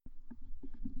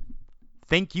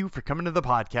thank you for coming to the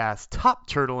podcast. Top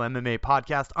Turtle MMA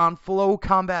podcast on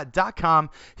flowcombat.com,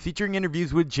 featuring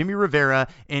interviews with Jimmy Rivera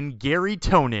and Gary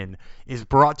Tonin, is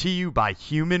brought to you by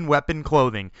Human Weapon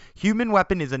Clothing. Human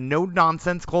Weapon is a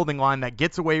no-nonsense clothing line that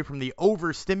gets away from the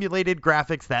overstimulated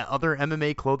graphics that other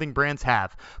MMA clothing brands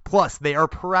have. Plus, they are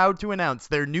proud to announce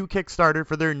their new Kickstarter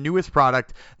for their newest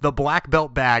product, the Black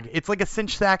Belt Bag. It's like a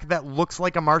cinch sack that looks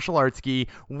like a martial arts gi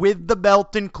with the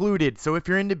belt included. So if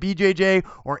you're into BJJ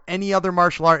or any other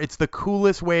martial art, it's the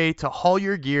coolest way to haul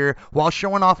your gear while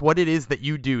showing off what it is that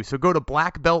you do. So go to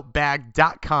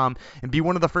blackbeltbag.com and be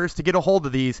one of the first to get a hold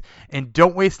of these. And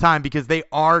don't waste time because they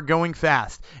are going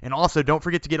fast. And also, don't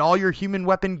forget to get all your Human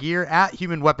Weapon gear at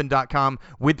humanweapon.com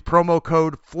with promo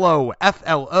code FLOW,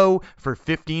 F-L-O, for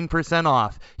 15%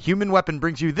 off. Human Weapon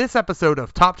brings you this episode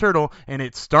of Top Turtle, and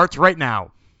it starts right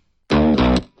now.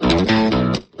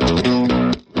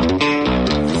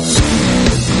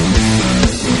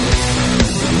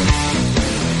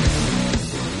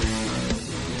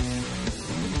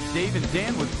 Dave and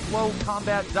Dan with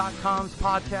flowcombat.com's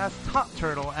podcast, Top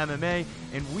Turtle MMA,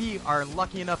 and we are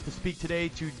lucky enough to speak today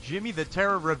to Jimmy the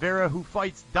Terror Rivera, who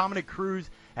fights Dominick Cruz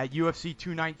at UFC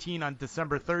 219 on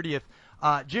December 30th.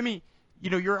 Jimmy,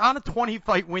 you're on a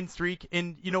 20-fight win streak,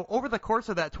 and, over the course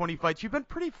of that 20 fights, you've been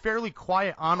fairly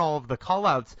quiet on all of the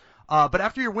call-outs. But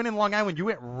after your win in Long Island, you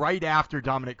went right after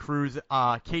Dominick Cruz,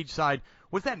 cage side.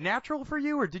 Was that natural for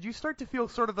you, or did you start to feel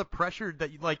sort of the pressure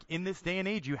that, in this day and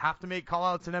age, you have to make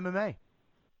call-outs in MMA?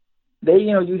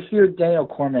 You hear Daniel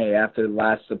Cormier after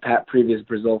the previous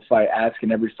Brazil fight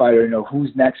asking every fighter, who's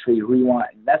next for you, who you want.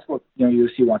 And that's what,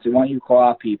 UFC wants. They want you to call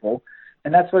out people.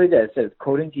 And that's what he did. It said, if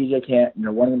Cody and TJ can't,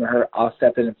 one of them are hurt, I'll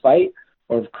step in and fight.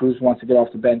 Or if Cruz wants to get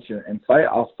off the bench and fight,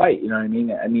 I'll fight. You know what I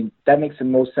mean? I mean, that makes the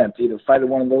most sense. Either fighting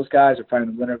one of those guys or fighting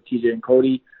the winner of TJ and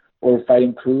Cody, or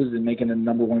fighting Cruz and making a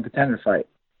number one contender fight.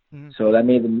 Mm-hmm. So that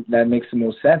makes the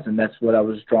most sense, and that's what I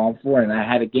was drawn for, and I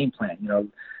had a game plan.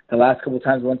 The last couple of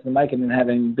times I went to the mic, I didn't have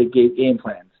any big game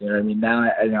plans. You know what I mean? Now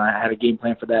I had a game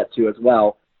plan for that too as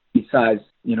well, besides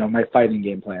my fighting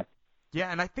game plan.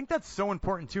 Yeah, and I think that's so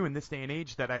important too in this day and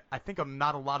age that I think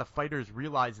not a lot of fighters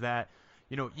realize that.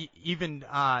 Even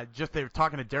just they were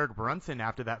talking to Derek Brunson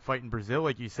after that fight in Brazil,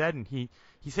 like you said, and he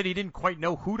said he didn't quite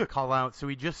know who to call out, so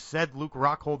he just said Luke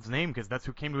Rockhold's name because that's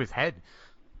who came to his head.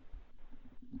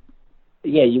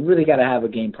 Yeah, you really got to have a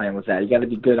game plan with that. You got to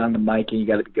be good on the mic, and you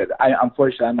got to be good.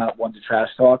 Unfortunately, I'm not one to trash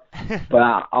talk,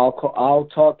 but I'll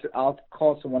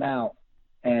call someone out,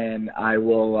 and I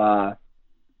will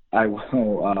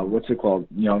what's it called?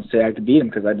 Say I could beat him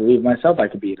because I believe myself I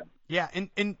could beat him. Yeah,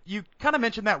 and you kind of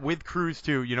mentioned that with Cruz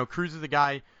too. Cruz is a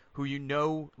guy who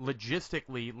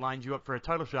logistically lines you up for a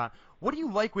title shot. What do you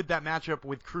like with that matchup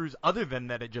with Cruz, other than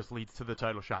that it just leads to the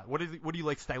title shot? What do you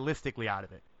like stylistically out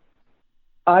of it?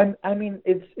 I mean,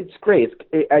 it's great.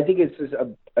 I think it's just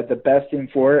the best thing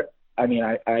for it. I mean,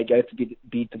 I get to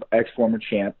beat the ex-former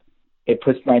champ. It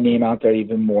puts my name out there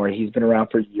even more. He's been around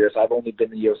for years. I've only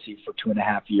been in the UFC for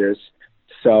 2.5 years.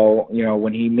 So,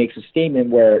 when he makes a statement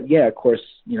where, yeah, of course,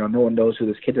 no one knows who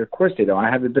this kid is. Of course they don't. I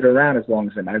haven't been around as long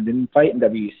as him. I didn't fight in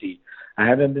WEC. I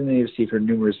haven't been in the UFC for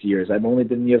numerous years. I've only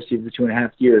been in the UFC for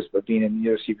 2.5 years, but being in the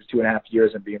UFC for 2.5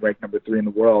 years and being ranked number 3 in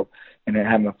the world and then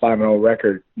having a 5-0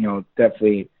 record,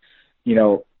 definitely,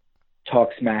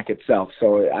 talk smack itself.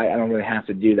 So I don't really have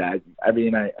to do that.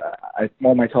 Everything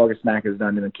all my talking smack is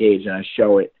done in the cage, and I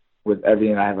show it with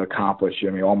everything I have accomplished.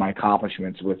 All my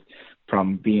accomplishments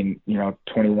from being,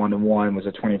 21-1, was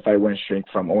a 20-fight win streak,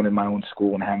 from owning my own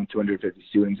school and having 250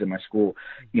 students in my school.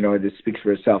 It speaks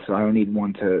for itself. So I don't need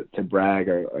one to brag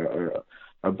or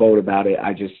boast about it.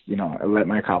 I just, I let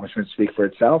my accomplishments speak for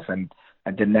itself. And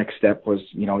the next step was,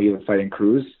 either fighting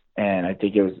Cruz, and I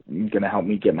think it was going to help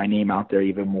me get my name out there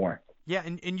even more. Yeah,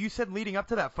 and you said leading up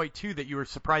to that fight too that you were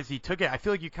surprised he took it. I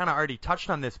feel like you kind of already touched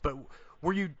on this, but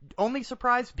were you only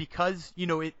surprised because,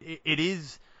 it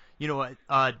is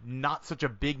not such a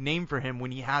big name for him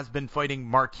when he has been fighting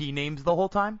marquee names the whole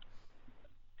time?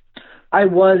 I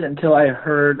was, until I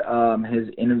heard his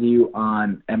interview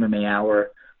on MMA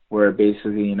Hour, where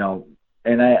basically,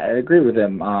 and I agree with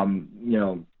him,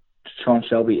 Sean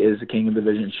Shelby is the king of the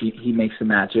division. He makes the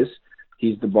matches.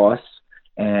 He's the boss,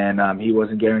 and he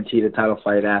wasn't guaranteed a title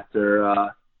fight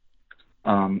after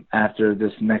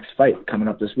this next fight coming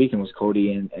up this weekend was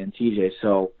Cody and TJ.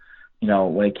 So,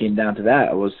 when it came down to that,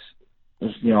 I was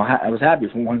happy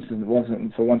for once in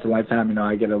a lifetime.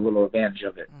 I get a little advantage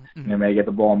of it. Mm-hmm. I get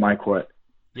the ball in my court.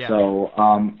 Yeah. So,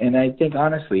 and I think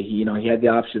honestly, he had the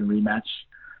option to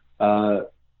rematch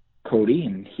Cody,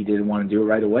 and he didn't want to do it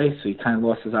right away, so he kind of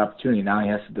lost his opportunity. Now he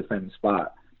has to defend the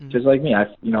spot. Just like me, I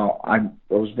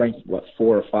was ranked 4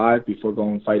 or 5 before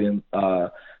going fighting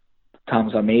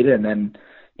Thomas Almeida, and then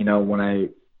when I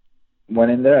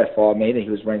went in there, I fought Almeida. He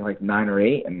was ranked like 9 or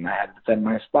 8, and I had to defend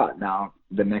my spot. Now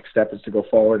the next step is to go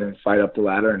forward and fight up the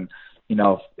ladder, and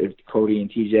if Cody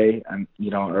and TJ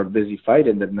are busy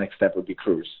fighting, the next step would be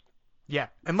Cruz. Yeah,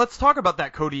 and let's talk about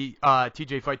that Cody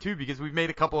TJ fight too, because we've made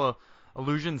a couple of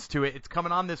allusions to it. It's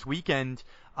coming on this weekend.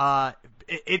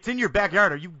 It's in your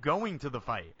backyard. Are you going to the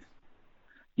fight?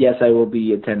 Yes, I will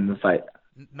be attending the fight.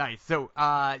 Nice. So,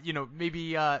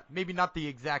 maybe not the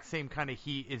exact same kind of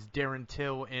heat as Darren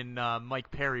Till and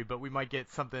Mike Perry, but we might get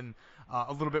something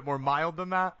a little bit more mild than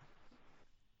that.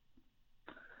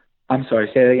 I'm sorry,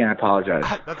 say that again. I apologize.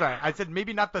 That's all right. I said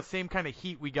maybe not the same kind of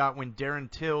heat we got when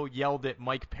Darren Till yelled at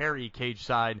Mike Perry cage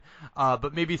side,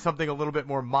 but maybe something a little bit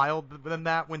more mild than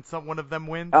that when one of them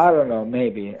wins. I don't know.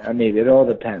 Maybe. It all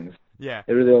depends. Yeah.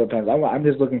 It really all depends. I'm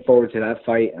just looking forward to that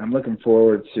fight, and I'm looking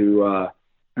forward to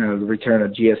the return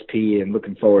of GSP, and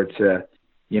looking forward to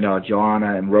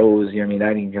Joanna and Rose.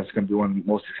 I think that's going to be one of the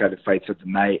most excited fights of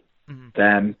the night.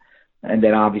 Mm-hmm. And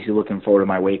then obviously looking forward to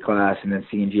my weight class, and then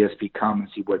seeing GSP come and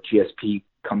see what GSP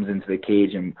comes into the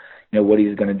cage and what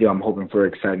he's going to do. I'm hoping for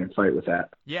an exciting fight with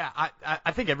that. Yeah,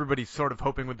 I think everybody's sort of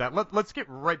hoping with that. Let's get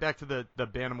right back to the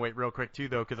bantamweight real quick too,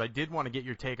 though, because I did want to get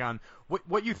your take on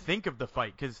what you think of the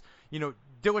fight, because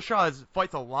Dillashaw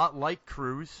fights a lot like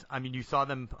Cruz. I mean, you saw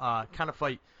them kind of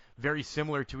fight very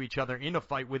similar to each other in a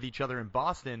fight with each other in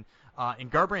Boston.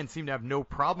 And Garbrandt seemed to have no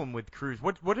problem with Cruz.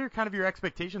 What are kind of your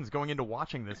expectations going into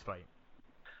watching this fight?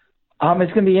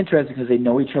 It's going to be interesting because they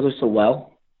know each other so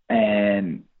well,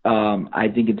 and I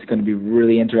think it's going to be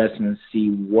really interesting to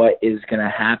see what is going to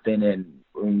happen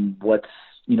and what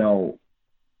the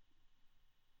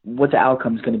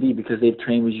outcome is going to be, because they've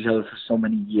trained with each other for so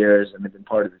many years and they've been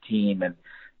part of the team, and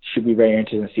should be very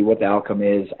interesting to see what the outcome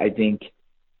is. I think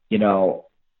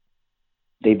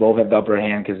they both have the upper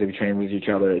hand because they've trained with each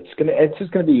other. It's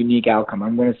just going to be a unique outcome.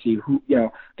 I'm going to see who,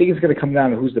 I think it's going to come down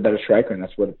to who's the better striker, and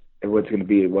that's what's going to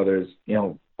be, whether it's,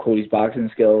 Cody's boxing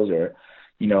skills or,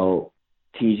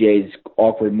 TJ's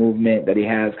awkward movement that he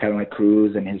has, kind of like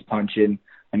Cruz, and his punching.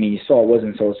 I mean, you saw it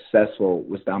wasn't so successful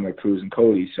with Dominic Cruz and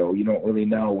Cody, so you don't really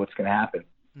know what's going to happen.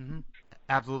 Mm-hmm.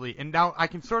 Absolutely. And now I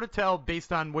can sort of tell,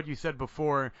 based on what you said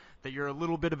before, that you're a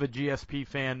little bit of a GSP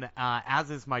fan,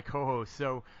 as is my co-host.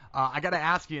 So I got to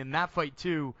ask you, in that fight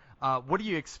too, what are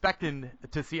you expecting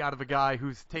to see out of a guy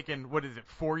who's taken,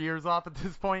 4 years off at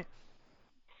this point?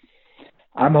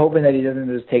 I'm hoping that he doesn't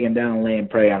just take him down and lay and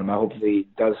pray on him. I hope he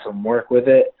does some work with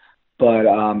it. But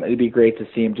it'd be great to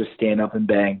see him just stand up and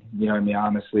bang.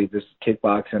 Honestly, just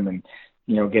kickbox him and,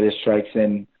 get his strikes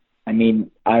in.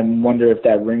 I wonder if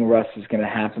that ring rust is going to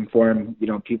happen for him.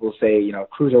 People say,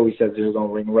 Cruz always says there's no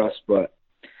ring rust, but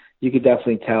you could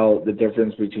definitely tell the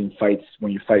difference between fights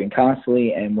when you're fighting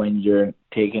constantly and when you're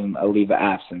taking a leave of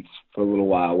absence for a little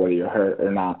while, whether you're hurt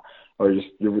or not, or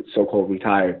you're so-called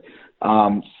retired.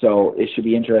 So it should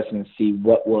be interesting to see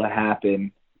what will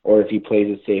happen, or if he plays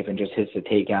it safe and just hits the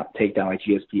takedown like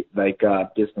GSP, like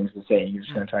Bisping's been saying, you're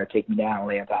just going to try to take me down and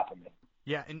lay on top of me.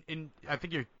 Yeah, and I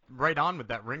think you're right on with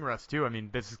that ring rust too. I mean,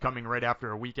 this is coming right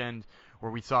after a weekend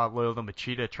where we saw Lyoto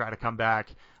Machida try to come back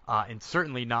and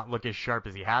certainly not look as sharp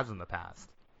as he has in the past.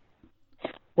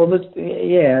 Well,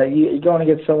 you're going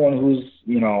to get someone who's,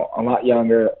 a lot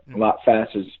younger, a lot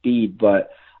faster speed,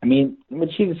 but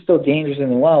Machida's still dangerous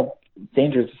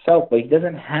himself, but he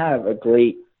doesn't have a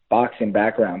great boxing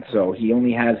background, so he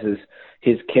only has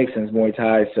his kicks and his Muay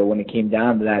Thai. So when it came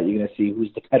down to that, you're going to see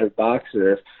who's the better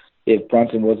boxer if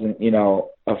Brunson wasn't,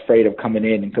 afraid of coming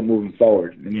in and moving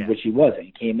forward, which he wasn't.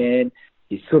 He came in,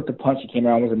 he took the punch, he came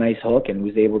around with a nice hook, and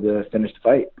was able to finish the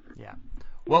fight. Yeah.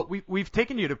 Well, we've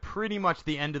taken you to pretty much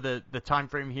the end of the time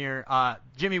frame here.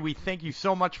 Jimmy, we thank you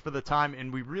so much for the time,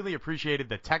 and we really appreciated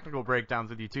the technical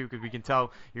breakdowns with you, too, because we can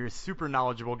tell you're a super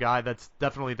knowledgeable guy. That's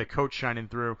definitely the coach shining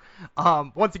through.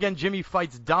 Once again, Jimmy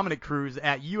fights Dominic Cruz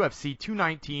at UFC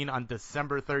 219 on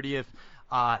December 30th.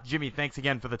 Jimmy, thanks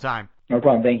again for the time. No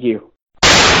problem. Thank you.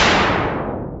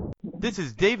 This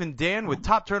is Dave and Dan with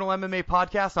Top Turtle MMA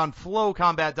Podcast on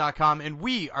FlowCombat.com, and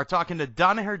we are talking to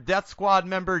Danaher Death Squad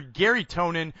member Gary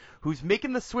Tonin, who's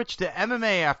making the switch to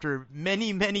MMA after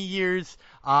many, many years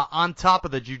on top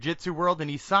of the jiu-jitsu world, and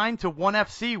he signed to ONE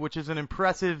FC, which is an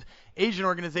impressive Asian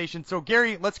organization. So,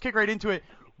 Gary, let's kick right into it.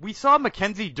 We saw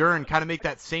Mackenzie Dern kind of make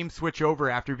that same switch over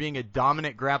after being a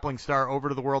dominant grappling star over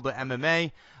to the world of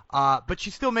MMA. But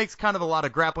she still makes kind of a lot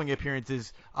of grappling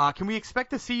appearances. Can we expect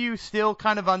to see you still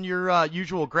kind of on your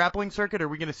usual grappling circuit, or are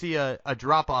we going to see a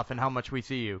drop-off in how much we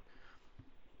see you?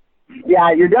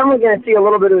 Yeah, you're definitely going to see a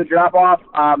little bit of a drop-off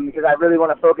because I really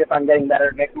want to focus on getting better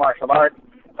at mixed martial arts.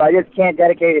 So I just can't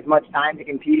dedicate as much time to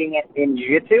competing in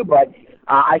jiu-jitsu, but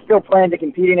I still plan to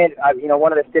compete in it.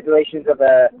 One of the stipulations of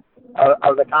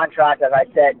the contract, as I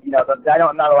said,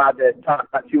 I'm not allowed to talk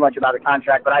too much about the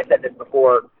contract, but I said this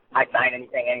before I signed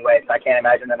anything anyway, so I can't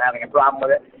imagine them having a problem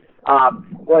with it,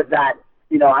 was that,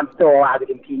 I'm still allowed to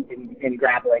compete in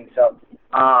grappling. So,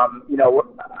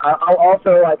 I'll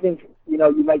also, I think,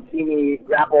 you might see me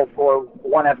grapple for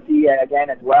ONE FC again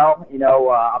as well.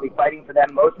 I'll be fighting for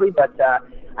them mostly, but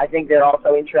I think they're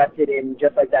also interested in,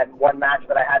 just like that one match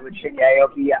that I had with Shinya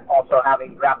Aoki, also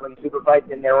having grappling super fights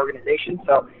in their organization.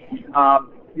 So,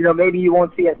 maybe you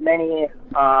won't see as many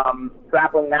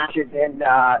grappling matches in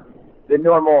the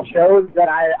normal shows that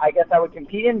I guess I would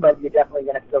compete in, but you're definitely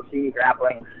going to still see me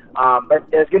grappling. But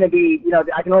there's going to be,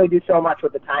 I can only do so much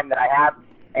with the time that I have.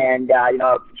 And,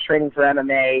 training for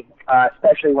MMA,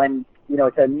 especially when,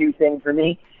 it's a new thing for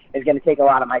me, is going to take a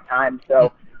lot of my time.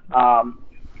 So,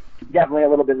 definitely a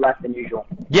little bit less than usual.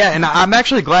 Yeah, and I'm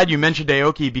actually glad you mentioned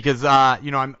Aoki because,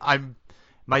 I'm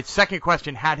my second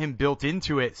question had him built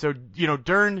into it. So,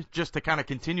 Dern, just to kind of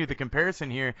continue the comparison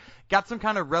here, got some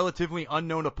kind of relatively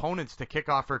unknown opponents to kick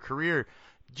off her career.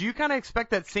 Do you kind of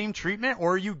expect that same treatment,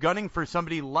 or are you gunning for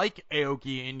somebody like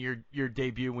Aoki in your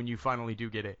debut when you finally do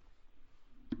get it?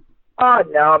 Oh,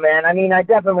 no, man. I mean, I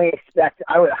definitely expect,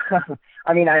 I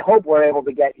hope we're able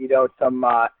to get, some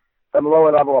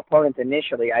lower level opponents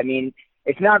initially. I mean,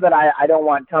 it's not that I don't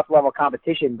want tough level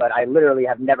competition, but I literally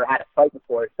have never had a fight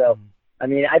before. So, I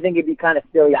mean, I think it'd be kind of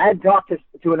silly. I had talked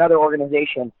to another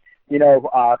organization,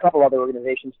 a couple other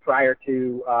organizations prior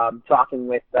to talking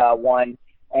with one.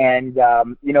 And,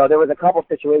 there was a couple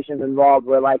situations involved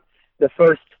where, like, the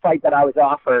first fight that I was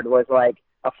offered was, like,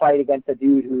 a fight against a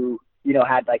dude who,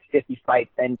 had like 50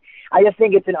 fights. And I just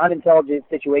think it's an unintelligent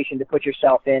situation to put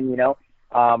yourself in,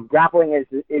 Grappling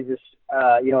is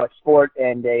a sport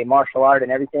and a martial art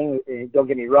and everything. Don't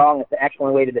get me wrong. It's an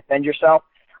excellent way to defend yourself.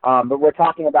 But we're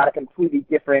talking about a completely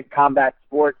different combat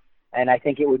sport. And I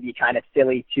think it would be kind of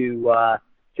silly to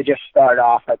just start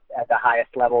off at the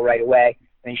highest level right away.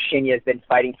 I mean, Shinya's been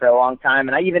fighting for a long time.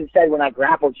 And I even said when I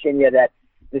grappled Shinya that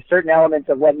there's certain elements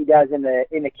of what he does in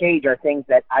the cage are things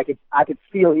that I could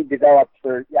feel he developed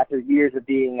after years of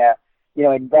being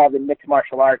involved in mixed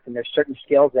martial arts, and there's certain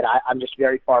skills that I'm just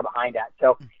very far behind at.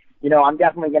 So, I'm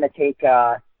definitely going to take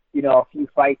a few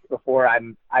fights before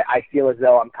I feel as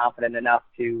though I'm confident enough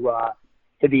to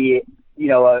be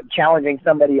challenging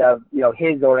somebody of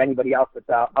his or anybody else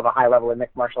that's of a high level in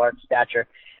mixed martial arts stature.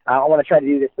 I want to try to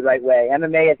do this the right way.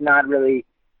 MMA is not really,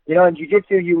 in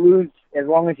jiu-jitsu you lose as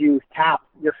long as you tap,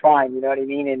 you're fine. You know what I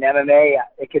mean? In MMA,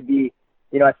 it could be,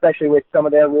 especially with some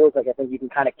of their rules, like I think you can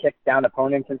kind of kick down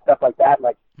opponents and stuff like that.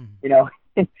 Like,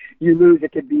 you lose,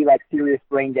 it could be like serious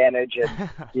brain damage and,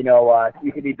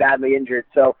 you could be badly injured.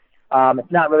 So,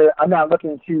 it's not really, I'm not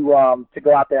looking to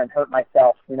go out there and hurt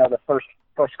myself, the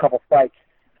first couple fights.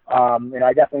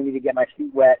 I definitely need to get my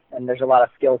feet wet, and there's a lot of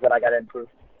skills that I got to improve.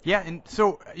 Yeah, and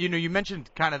so, you mentioned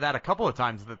kind of that a couple of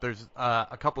times, that there's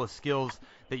a couple of skills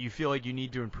that you feel like you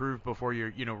need to improve before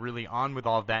you're, really on with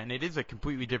all of that, and it is a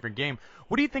completely different game.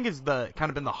 What do you think is been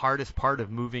the hardest part of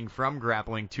moving from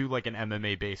grappling to like an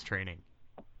MMA-based training?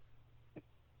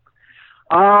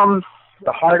 The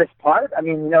hardest part? I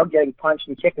mean, getting punched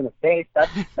and kicked in the face,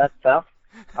 that's tough.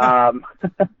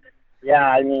 Yeah,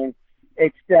 I mean,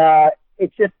 it's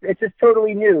just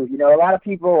totally new. A lot of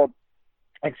people,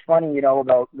 it's funny,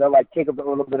 they'll like take a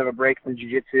little bit of a break from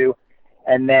jiu-jitsu,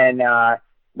 and then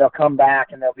they'll come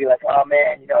back and they'll be like, oh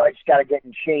man, I just got to get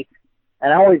in shape.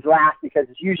 And I always laugh because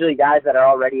it's usually guys that are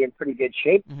already in pretty good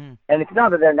shape. Mm-hmm. And it's not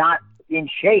that they're not in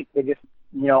shape, they just,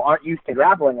 aren't used to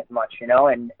grappling as much,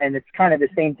 and it's kind of the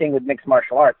same thing with mixed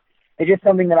martial arts. It's just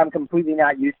something that I'm completely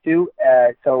not used to.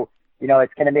 So,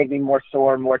 it's going to make me more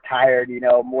sore, more tired,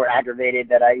 more aggravated,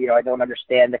 that I don't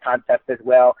understand the concept as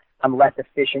well. I'm less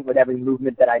efficient with every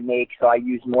movement that I make, so I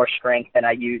use more strength than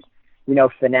I use,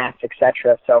 finesse,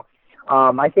 etc. So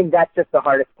I think that's just the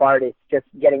hardest part, is just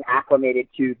getting acclimated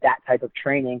to that type of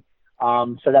training,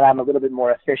 so that I'm a little bit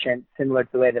more efficient, similar to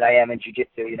the way that I am in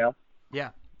jiu-jitsu,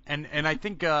 Yeah. And I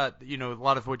think, a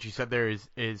lot of what you said there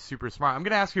is super smart. I'm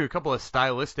going to ask you a couple of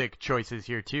stylistic choices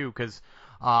here, too, because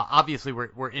obviously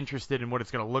we're interested in what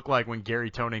it's going to look like when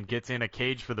Gary Tonin gets in a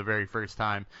cage for the very first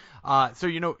time. So,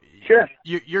 sure.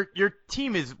 Your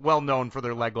team is well known for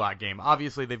their leg lock game.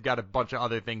 Obviously, they've got a bunch of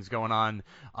other things going on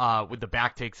with the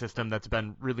back take system that's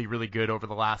been really, really good over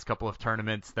the last couple of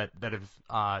tournaments that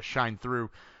have shined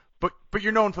through. But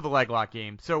you're known for the leg lock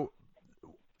game. So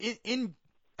in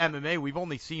MMA, we've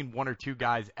only seen one or two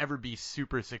guys ever be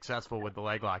super successful with the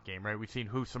leg lock game, right? We've seen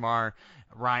Husamar,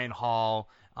 Ryan Hall,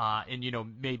 and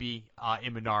maybe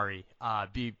Imanari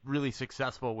be really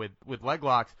successful with leg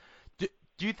locks.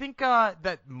 Do you think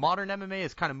that modern MMA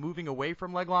is kind of moving away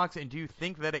from leg locks, and do you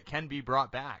think that it can be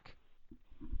brought back?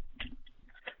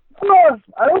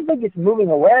 I don't think it's moving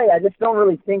away. I just don't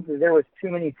really think that there was too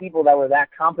many people that were that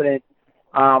competent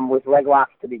with leg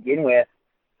locks to begin with.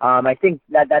 I think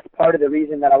that that's part of the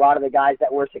reason that a lot of the guys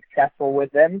that were successful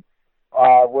with them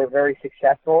were very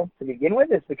successful to begin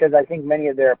with, is because I think many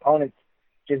of their opponents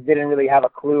just didn't really have a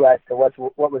clue as to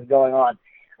what was going on.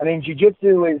 I mean,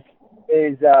 jiu-jitsu is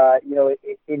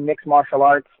in mixed martial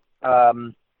arts,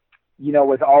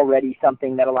 was already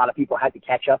something that a lot of people had to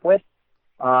catch up with.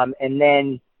 And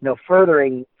then,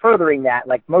 furthering that,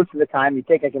 like most of the time you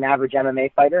take like an average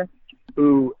MMA fighter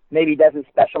who maybe doesn't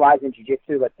specialize in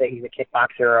jiu-jitsu. Let's say he's a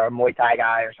kickboxer or a Muay Thai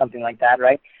guy or something like that,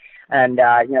 right? And,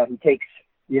 he takes,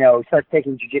 starts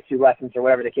taking jiu-jitsu lessons or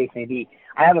whatever the case may be.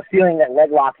 I have a feeling that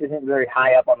leg locks isn't very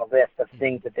high up on the list of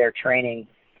things that they're training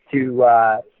to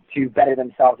better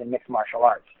themselves in mixed martial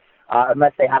arts,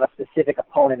 unless they have a specific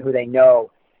opponent who they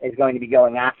know is going to be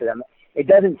going after them. It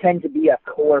doesn't tend to be a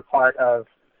core part of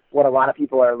what a lot of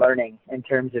people are learning in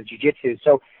terms of jiu-jitsu.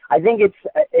 So I think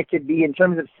it could be in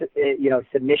terms of,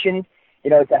 submissions.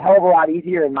 It's a hell of a lot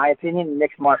easier, in my opinion, in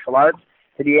mixed martial arts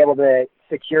to be able to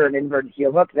secure an inverted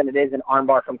heel hook than it is an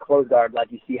armbar from close guard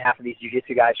like you see half of these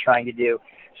jiu-jitsu guys trying to do.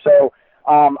 So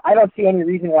I don't see any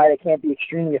reason why they can't be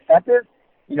extremely effective.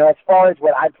 As far as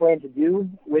what I plan to do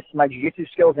with my jiu-jitsu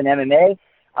skills in MMA,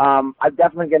 I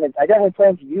definitely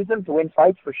plan to use them to win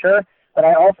fights for sure, but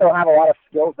I also have a lot of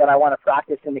skills that I want to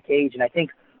practice in the cage, and I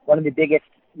think one of the biggest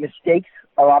mistakes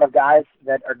a lot of guys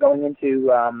that are going into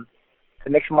the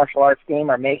mixed martial arts game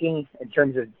are making in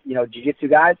terms of, jiu-jitsu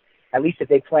guys, at least if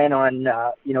they plan on,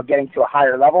 getting to a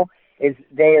higher level, is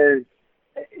they're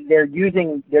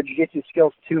using their jiu-jitsu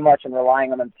skills too much and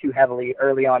relying on them too heavily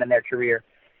early on in their career.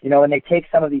 When they take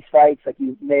some of these fights, like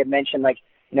you may have mentioned, like,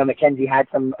 Mackenzie had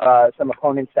some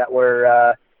opponents that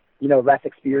were, less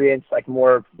experienced, like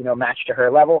more, matched to her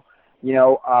level.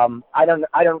 I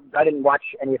didn't watch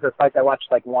any of her fights. I watched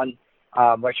like one,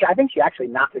 where I think she actually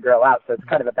knocked the girl out. So it's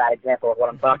kind of a bad example of what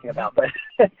I'm talking about.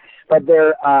 But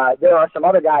there are some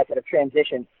other guys that have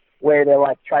transitioned where they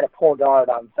like try to pull guard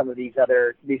on some of these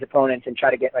opponents and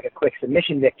try to get like a quick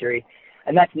submission victory.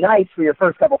 And that's nice for your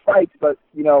first couple fights, but,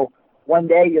 one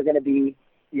day you're going to be,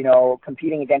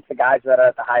 competing against the guys that are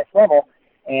at the highest level.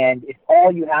 And if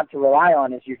all you have to rely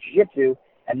on is your jiu-jitsu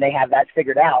and they have that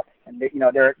figured out, and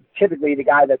they're typically the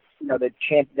guy that's, the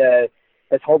champ,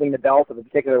 that's holding the belt of a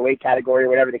particular weight category or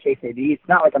whatever the case may be, it's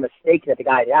not like a mistake that the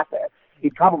guy got there. He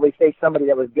probably faced somebody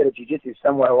that was good at jiu-jitsu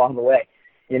somewhere along the way,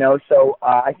 So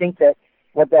I think that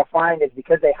what they'll find is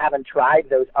because they haven't tried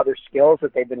those other skills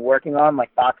that they've been working on,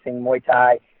 like boxing, Muay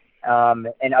Thai,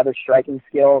 and other striking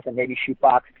skills and maybe shoot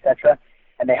box, etc.,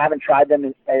 and they haven't tried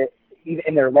them even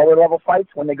in their lower level fights,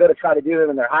 when they go to try to do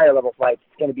them in their higher level fights,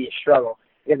 it's going to be a struggle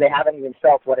because they haven't even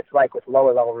felt what it's like with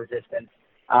lower level resistance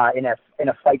in a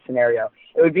fight scenario.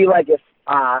 It would be like if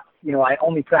I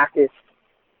only practiced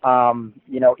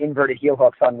inverted heel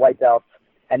hooks on white belts,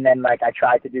 and then like I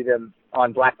tried to do them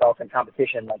on black belts in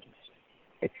competition. Like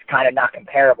it's kind of not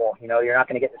comparable. You're not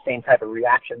going to get the same type of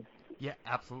reaction. Yeah,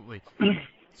 absolutely.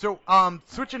 So,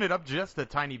 switching it up just a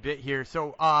tiny bit here.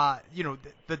 So,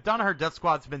 the Danaher Death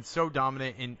Squad's been so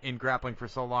dominant in grappling for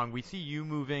so long. We see you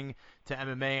moving to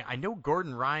MMA. I know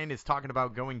Gordon Ryan is talking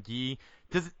about going gi.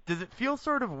 Does it feel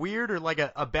sort of weird or like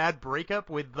a bad breakup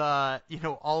with,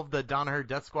 all of the Danaher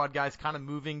Death Squad guys kind of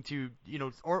moving to,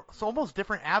 or so almost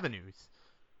different avenues?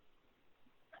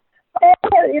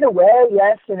 In a way,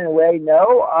 yes. In a way,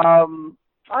 no.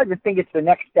 I just think it's the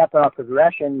next step in our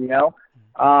progression,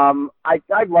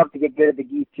 I'd love to get good at the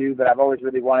gi too, but I've always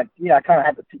really wanted, I kind of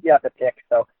have to pick.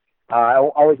 So I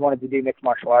always wanted to do mixed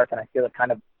martial arts, and I feel it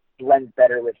kind of blends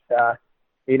better with, the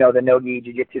no-gi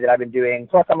jiu-jitsu that I've been doing.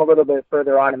 Plus, I'm a little bit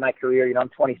further on in my career. I'm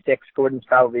 26. Gordon's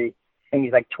probably, I think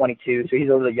he's like 22, so he's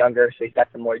a little younger, so he's got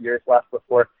some more years left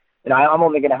before. I'm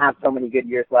only going to have so many good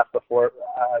years left before,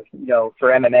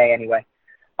 for MMA anyway.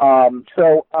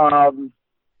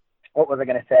 What was I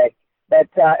going to say? But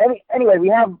anyway, we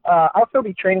have. I'll still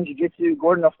be training jiu-jitsu.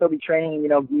 Gordon will still be training,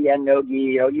 gi and no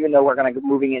gi. Even though we're going to be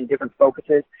moving in different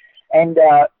focuses, and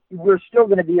we're still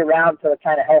going to be around to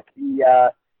kind of help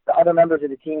the other members of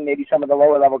the team, maybe some of the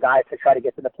lower level guys, to try to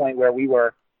get to the point where we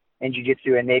were in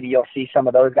jiu-jitsu, and maybe you'll see some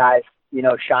of those guys,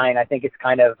 shine. I think it's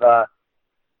kind of,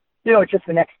 it's just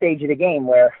the next stage of the game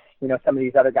where some of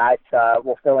these other guys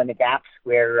will fill in the gaps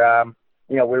where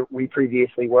we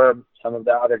previously were. Some of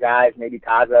the other guys, maybe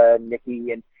Taza and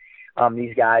Nikki and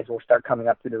these guys will start coming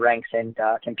up through the ranks and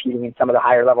competing in some of the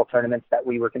higher level tournaments that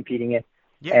we were competing in.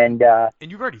 Yeah, and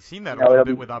you've already seen that a little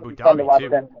bit with Abu Dhabi too.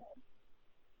 Them.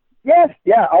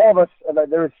 Yeah, all of us.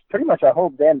 There was pretty much our whole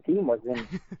damn team was in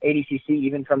ADCC,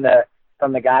 even from the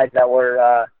guys that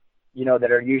were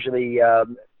that are usually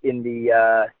in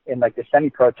like the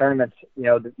semi-pro tournaments,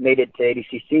 that made it to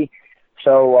ADCC.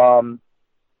 So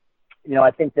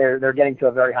I think they're getting to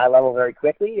a very high level very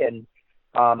quickly, and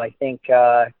I think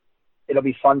it'll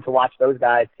be fun to watch those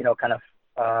guys, kind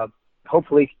of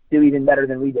hopefully do even better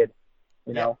than we did.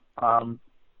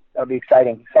 That'll be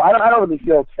exciting. So I don't really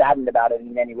feel saddened about it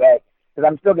in any way, because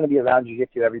I'm still going to be around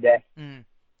jiu-jitsu every day. Mm.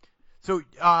 So,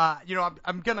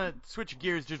 I'm going to switch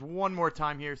gears just one more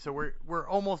time here. So we're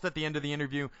almost at the end of the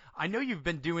interview. I know you've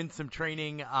been doing some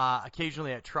training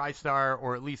occasionally at TriStar,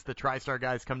 or at least the TriStar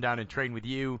guys come down and train with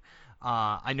you.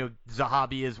 I know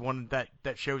Zahabi is one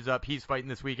that shows up. He's fighting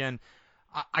this weekend.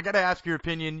 I got to ask your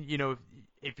opinion,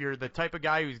 if you're the type of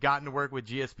guy who's gotten to work with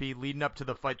GSP leading up to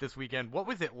the fight this weekend, what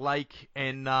was it like?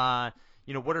 And,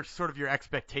 what are sort of your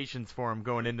expectations for him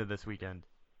going into this weekend?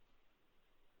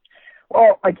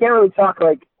 Well, I can't really talk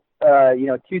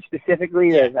too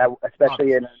specifically,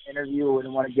 especially in an interview. I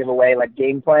wouldn't want to give away like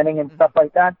game planning and stuff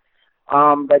like that.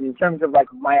 But in terms of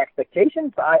like my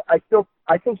expectations, I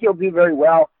think he'll do very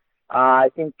well. I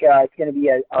think it's going to be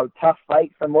a tough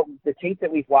fight. From the tape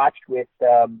that we've watched with,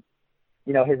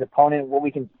 his opponent, what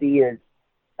we can see is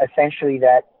essentially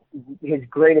that his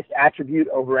greatest attribute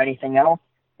over anything else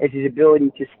is his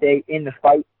ability to stay in the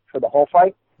fight for the whole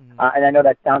fight. And I know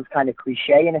that sounds kind of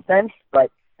cliche in a sense,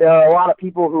 but there are a lot of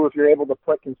people who, if you're able to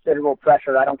put considerable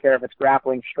pressure, I don't care if it's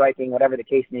grappling, striking, whatever the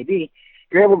case may be,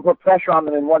 if you're able to put pressure on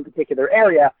them in one particular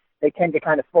area, they tend to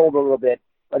kind of fold a little bit,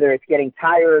 whether it's getting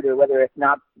tired or whether it's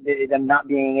them not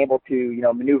being able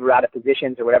to, maneuver out of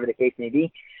positions or whatever the case may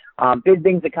be.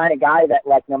 Bisping's the kind of guy that,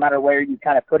 like, no matter where you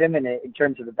kind of put him in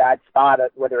terms of a bad spot,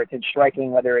 whether it's in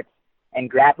striking, whether it's in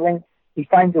grappling, he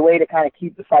finds a way to kind of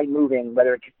keep the fight moving,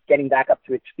 whether it's getting back up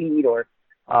to its feet or,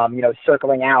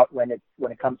 circling out when it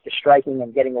comes to striking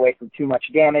and getting away from too much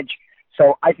damage.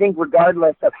 So I think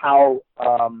regardless of how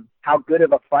good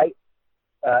of a fight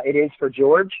it is for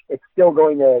George, it's still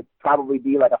going to probably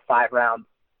be like a 5-round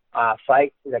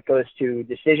fight that goes to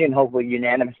decision, hopefully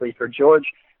unanimously for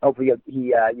George. Hopefully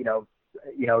he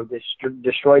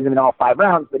destroys him in all 5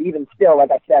 rounds. But even still,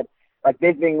 like I said, like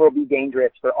Bisping will be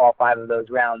dangerous for all 5 of those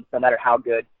rounds, no matter how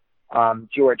good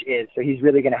George is. So he's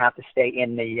really going to have to stay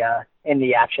in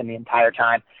the action the entire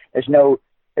time. There's no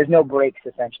breaks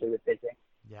essentially with Bisping.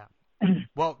 Yeah.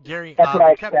 Well, Gary, that's what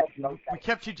I expect. We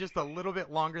kept you just a little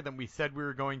bit longer than we said we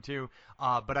were going to,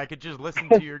 but I could just listen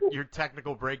to your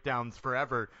technical breakdowns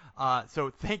forever. So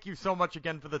thank you so much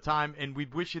again for the time, and we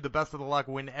wish you the best of the luck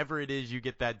whenever it is you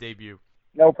get that debut.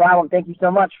 No problem. Thank you so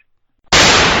much.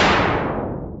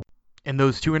 And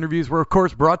those 2 interviews were, of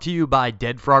course, brought to you by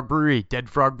Dead Frog Brewery. Dead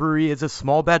Frog Brewery is a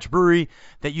small batch brewery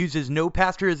that uses no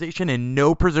pasteurization and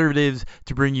no preservatives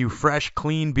to bring you fresh,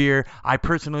 clean beer. I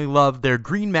personally love their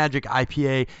Green Magic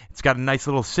IPA. It's got a nice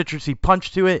little citrusy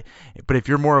punch to it. But if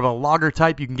you're more of a lager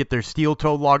type, you can get their Steel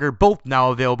Toe Lager, both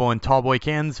now available in tallboy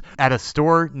cans, at a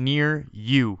store near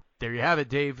you. There you have it,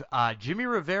 Dave. Jimmy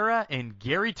Rivera and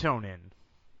Gary Tonin.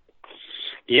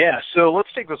 Yeah, so let's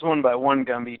take this one by one,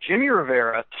 Gumby. Jimmy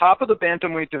Rivera, top of the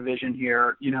bantamweight division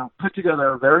here, put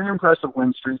together a very impressive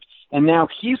win streak, and now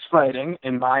he's fighting,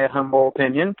 in my humble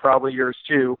opinion, probably yours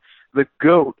too, the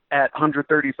GOAT at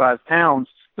 135 pounds.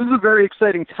 This is a very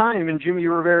exciting time in Jimmy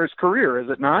Rivera's career, is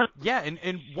it not? Yeah, and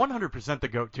 100% the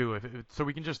GOAT too, so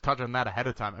we can just touch on that ahead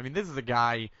of time. I mean, this is a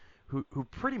guy who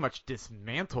pretty much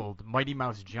dismantled Mighty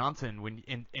Mouse Johnson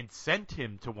and sent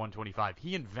him to 125.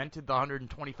 He invented the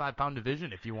 125-pound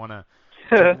division, if you want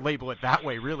to label it that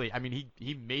way, really. I mean,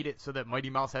 he made it so that Mighty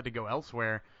Mouse had to go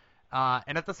elsewhere.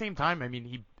 And at the same time, I mean,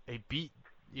 he beat,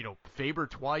 Faber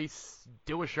twice,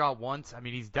 Dillashaw once. I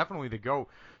mean, he's definitely the GOAT.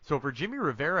 So for Jimmy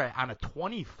Rivera on a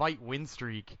 20-fight win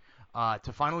streak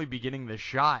to finally be getting this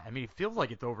shot, I mean, it feels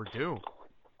like it's overdue.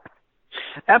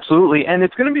 Absolutely, and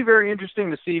it's going to be very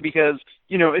interesting to see because,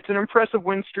 it's an impressive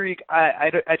win streak.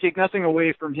 I take nothing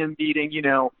away from him beating,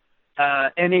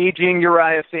 an aging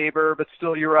Uriah Faber, but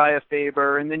still Uriah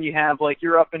Faber, and then you have, like,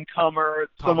 your up-and-comer,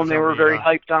 someone they were very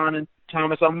hyped on, and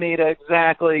Thomas Almeida,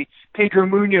 exactly. Pedro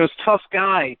Munoz, tough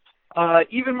guy.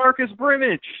 Even Marcus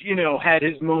Brimage, had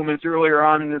his moments earlier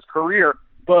on in his career,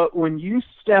 but when you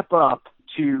step up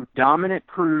to Dominic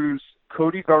Cruz,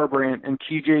 Cody Garbrandt, and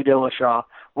TJ Dillashaw,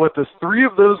 what the 3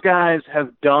 of those guys have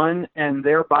done and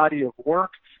their body of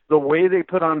work, the way they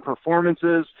put on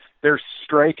performances, their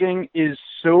striking is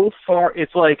so far.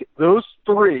 It's like those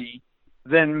three,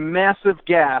 then massive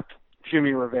gap.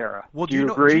 Jimmy Rivera. Well, do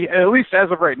you agree? At least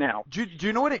as of right now. Do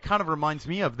you know what it kind of reminds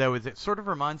me of, though? Is it sort of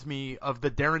reminds me of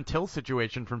the Darren Till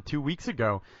situation from 2 weeks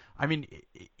ago. I mean,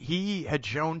 he had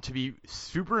shown to be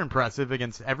super impressive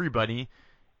against everybody,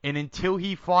 and until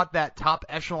he fought that top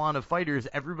echelon of fighters,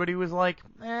 everybody was like,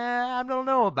 I don't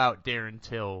know about Darren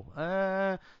Till.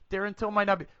 Darren Till might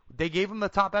not be. They gave him the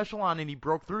top echelon, and he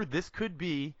broke through. This could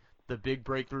be the big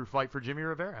breakthrough fight for Jimmy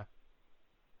Rivera.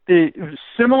 It was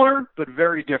similar, but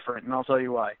very different, and I'll tell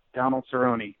you why. Donald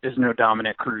Cerrone is no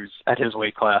Dominic Cruz at his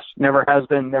weight class. Never has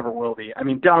been, never will be. I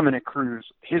mean, Dominic Cruz,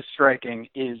 his striking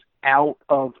is out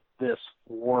of this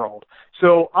world.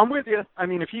 So I'm with you. I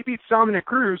mean, if he beats Dominic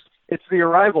Cruz, it's the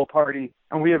arrival party,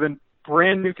 and we have a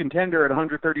brand new contender at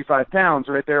 135 pounds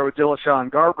right there with Dillashaw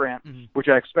and Garbrandt, which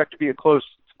I expect to be a close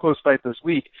fight this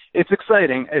week. It's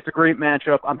exciting. It's a great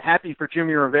matchup. I'm happy for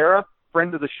Jimmy Rivera,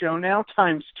 friend of the show now,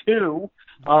 ×2.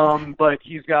 But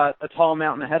he's got a tall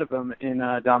mountain ahead of him in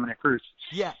Dominic Cruz.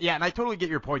 Yeah, and I totally get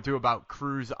your point, too, about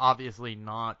Cruz obviously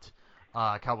not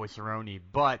Cowboy Cerrone,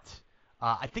 but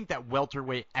I think that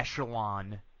welterweight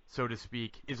echelon, so to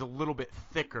speak, is a little bit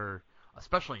thicker,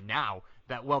 especially now.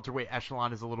 That welterweight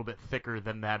echelon is a little bit thicker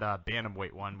than that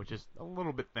bantamweight one, which is a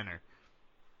little bit thinner.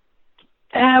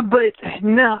 But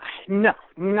no,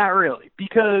 not really,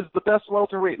 because the best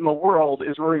welterweight in the world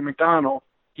is Rory McDonald.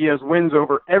 He has wins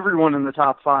over everyone in the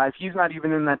top 5. He's not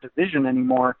even in that division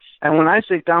anymore. And when I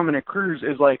say Dominic Cruz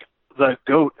is like the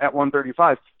GOAT at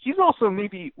 135, he's also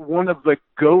maybe one of the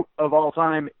GOAT of all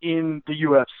time in the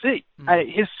UFC.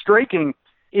 His striking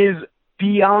is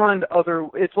beyond other.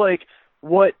 It's like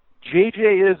what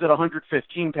JJ is at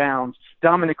 115 pounds,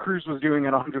 Dominic Cruz was doing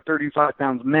at 135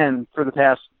 pounds men for the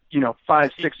past,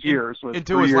 5-6 years with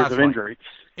 3 years of injury.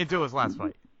 Until his last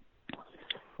fight.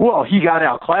 Well, he got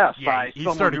outclassed by he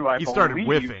someone started, who I he started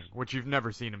believe, whiffing, which you've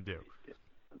never seen him do.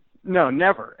 No,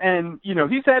 never. And,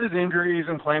 he's had his injuries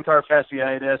and plantar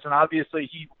fasciitis, and obviously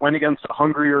he went against a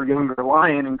hungrier, younger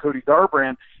lion in Cody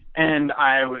Garbrandt, and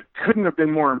I couldn't have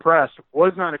been more impressed.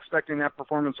 Was not expecting that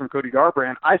performance from Cody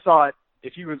Garbrandt. I thought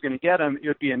if he was going to get him, it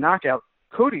would be a knockout.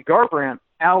 Cody Garbrandt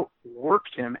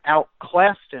outworked him,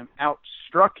 outclassed him,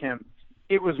 outstruck him.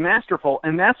 It was masterful,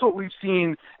 and that's what we've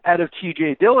seen out of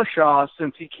T.J. Dillashaw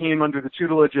since he came under the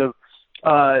tutelage of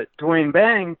Dwayne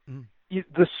Bang.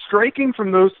 The striking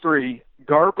from those three,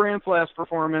 Garbrandt's last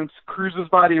performance, Cruz's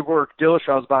body of work,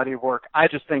 Dillashaw's body of work, I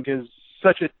just think is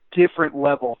such a different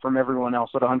level from everyone else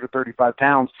at 135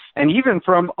 pounds, and even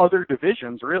from other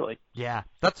divisions, really. Yeah,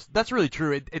 that's really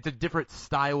true. It's a different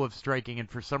style of striking, and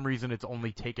for some reason it's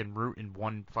only taken root in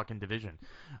one fucking division.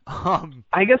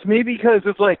 I guess maybe because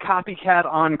it's like copycat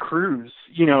on Cruz,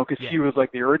 because he was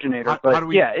like the originator. How do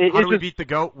we beat the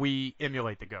GOAT? We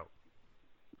emulate the GOAT.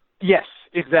 Yes,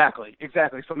 exactly.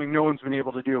 Something no one's been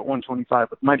able to do at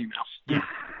 125 with Mighty Mouse.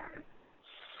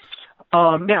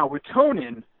 Now, with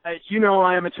Tonin, I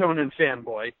am a Tonin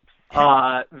fanboy.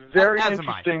 Very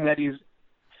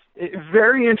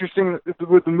interesting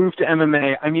with the move to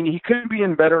MMA. I mean, he couldn't be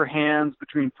in better hands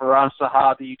between Firas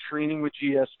Zahabi, training with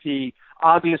GSP.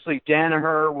 Obviously,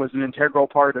 Danaher was an integral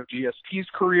part of GSP's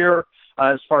career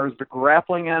as far as the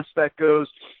grappling aspect goes.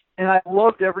 And I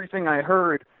loved everything I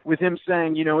heard with him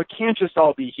saying, it can't just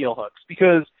all be heel hooks,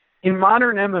 because in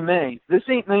modern MMA, this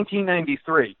ain't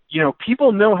 1993.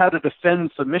 People know how to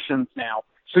defend submissions now.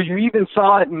 So you even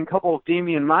saw it in a couple of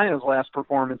Damian Maia's last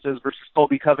performances versus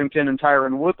Colby Covington and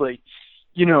Tyron Woodley.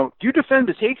 You defend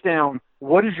a takedown,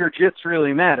 what does your jits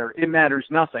really matter? It matters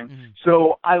nothing.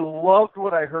 So I loved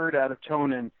what I heard out of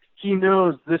Tonin. He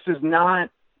knows this is not,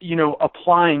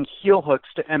 applying heel hooks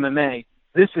to MMA.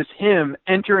 This is him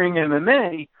entering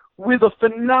MMA with a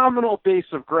phenomenal base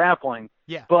of grappling.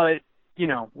 Yeah. But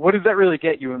what does that really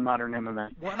get you in modern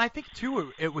MMA? Well, and I think,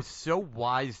 too, it was so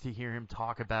wise to hear him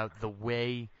talk about the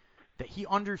way that he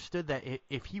understood that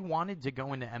if he wanted to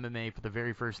go into MMA for the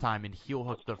very first time and heel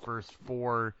hook the first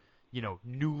 4,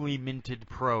 newly minted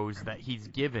pros that he's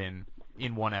given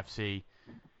in ONE FC,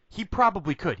 he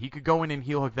probably could. He could go in and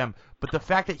heel hook them. But the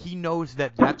fact that he knows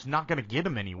that that's not going to get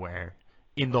him anywhere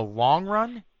in the long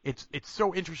run, it's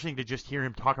so interesting to just hear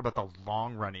him talk about the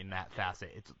long run in that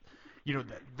facet. It's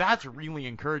that's really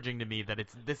encouraging to me, that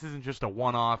this isn't just a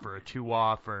one-off or a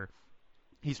two-off, or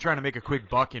he's trying to make a quick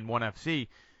buck in ONE FC.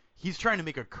 He's trying to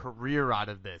make a career out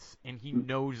of this, and he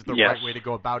knows the right way to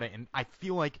go about it. And I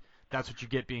feel like that's what you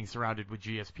get being surrounded with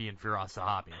GSP and Firas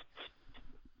Zahabi.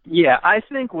 Yeah, I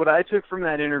think what I took from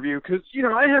that interview, because,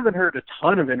 I haven't heard a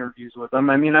ton of interviews with him.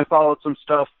 I mean, I followed some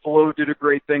stuff. Flo did a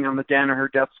great thing on the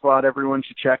Danaher Death Squad everyone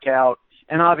should check out.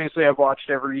 And obviously I've watched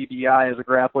every EBI as a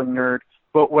grappling nerd.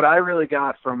 But what I really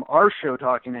got from our show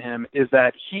talking to him is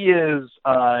that he is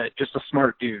just a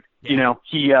smart dude.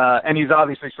 Yeah. And he's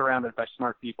obviously surrounded by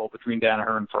smart people between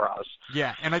Danaher and Faraz.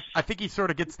 Yeah, and I think he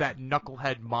sort of gets that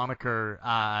knucklehead moniker,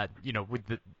 with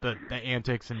the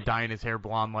antics and dyeing his hair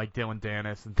blonde like Dylan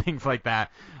Dennis and things like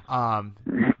that.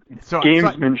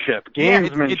 Gamesmanship. Yeah,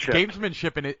 it's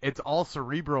gamesmanship, and it's all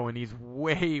cerebral, and he's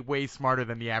way, way smarter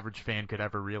than the average fan could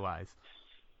ever realize.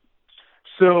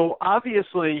 So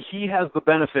obviously he has the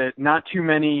benefit not too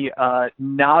many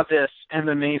novice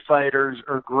MMA fighters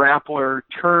or grappler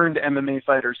turned MMA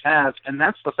fighters have, and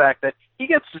that's the fact that he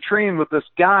gets to train with this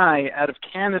guy out of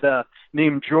Canada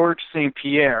named George St.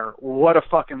 Pierre. What a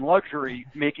fucking luxury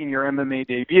making your MMA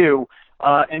debut.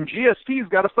 And GSP's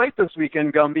got a fight this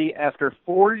weekend, Gumby. After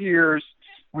 4 years,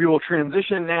 we will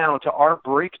transition now to our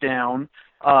breakdown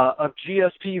of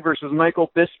GSP versus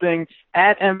Michael Bisping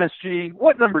at MSG.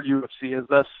 What number UFC is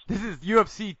this? This is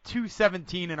UFC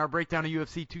 217, and our breakdown of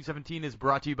UFC 217 is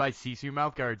brought to you by Sisu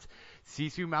Mouthguards.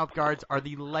 Sisu Mouthguards are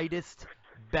the lightest,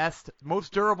 best,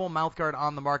 most durable mouthguard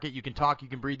on the market. You can talk, you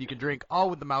can breathe, you can drink, all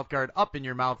with the mouthguard up in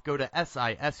your mouth. Go to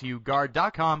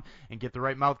sisuguard.com and get the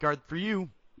right mouthguard for you.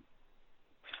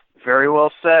 Very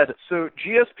well said. So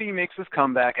GSP makes his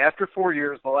comeback after 4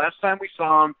 years. The last time we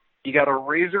saw him, he got a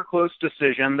razor-close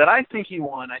decision that I think he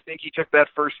won. I think he took that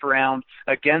first round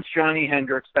against Johnny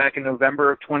Hendricks back in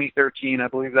November of 2013. I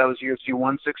believe that was UFC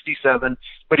 167.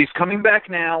 But he's coming back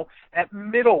now at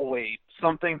middleweight,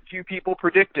 something few people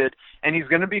predicted, and he's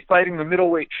going to be fighting the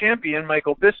middleweight champion,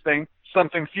 Michael Bisping,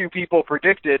 something few people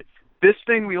predicted.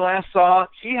 Bisping, we last saw,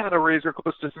 he had a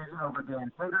razor-close decision over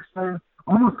Dan Henderson.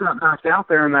 Almost got knocked out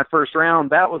there in that first round.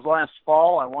 That was last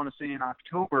fall, I want to say in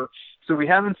October. So we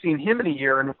haven't seen him in a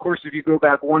year. And, of course, if you go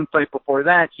back one fight before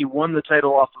that, he won the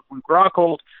title off of Luke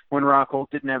Rockhold when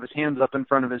Rockhold didn't have his hands up in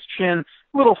front of his chin.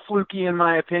 A little fluky, in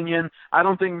my opinion. I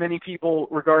don't think many people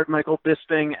regard Michael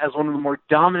Bisping as one of the more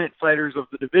dominant fighters of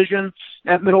the division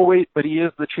at middleweight, but he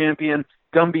is the champion.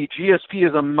 Gumby, GSP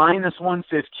is a minus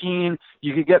 115.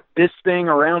 You could get Bisping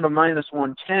around a minus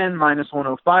 110, minus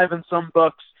 105 in some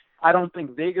books. I don't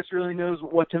think Vegas really knows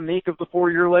what to make of the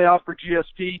 4-year layoff for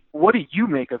GSP. What do you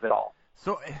make of it all?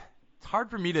 So it's hard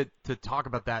for me to talk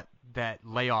about that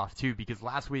layoff, too, because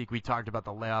last week we talked about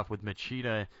the layoff with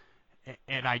Machida,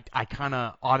 and I kind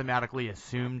of automatically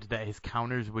assumed that his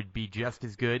counters would be just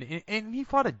as good. And he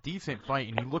fought a decent fight,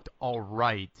 and he looked all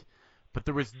right, but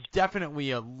there was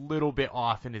definitely a little bit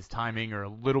off in his timing or a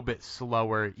little bit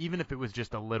slower, even if it was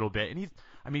just a little bit.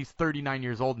 And he's 39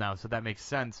 years old now, so that makes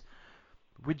sense.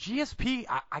 With GSP,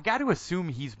 I got to assume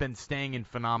he's been staying in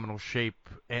phenomenal shape,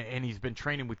 and he's been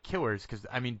training with killers because,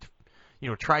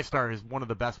 TriStar is one of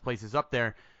the best places up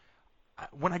there.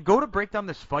 When I go to break down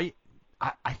this fight,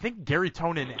 I think Gary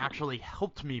Tonin actually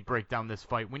helped me break down this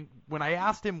fight. When I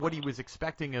asked him what he was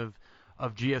expecting of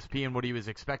GSP and what he was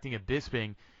expecting of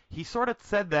Bisping, he sort of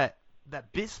said that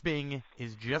Bisping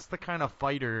is just the kind of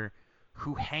fighter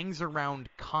who hangs around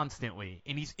constantly,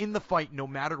 and he's in the fight no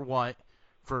matter what,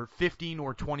 for 15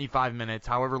 or 25 minutes,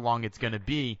 however long it's going to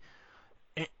be.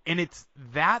 And it's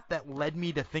that led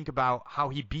me to think about how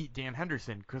he beat Dan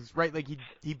Henderson. Because, right, like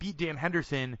he beat Dan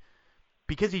Henderson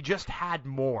because he just had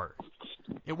more.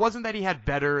 It wasn't that he had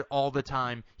better all the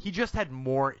time. He just had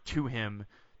more to him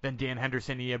than Dan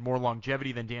Henderson. He had more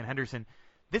longevity than Dan Henderson.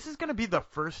 This is going to be the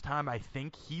first time I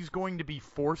think he's going to be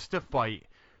forced to fight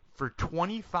for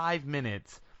 25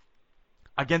 minutes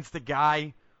against a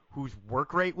guy whose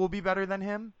work rate will be better than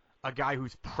him, a guy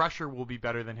whose pressure will be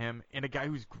better than him, and a guy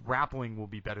whose grappling will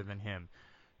be better than him.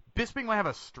 Bisping might have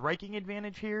a striking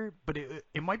advantage here, but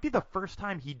it might be the first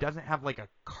time he doesn't have like a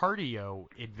cardio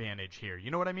advantage here.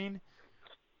 You know what I mean?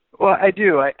 Well, I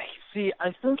do. I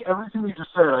think everything you just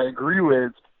said I agree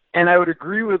with, and I would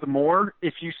agree with more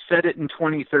if you said it in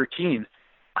 2013.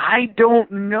 I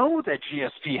don't know that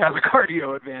GSP has a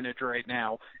cardio advantage right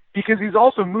now, because he's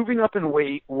also moving up in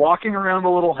weight, walking around a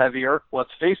little heavier. Let's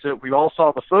face it, we all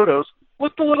saw the photos.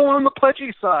 Looked a little on the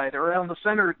pledgy side, around the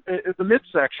center, the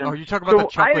midsection. Oh, you're talking about the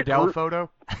Chuck Liddell photo?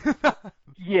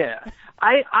 Yeah.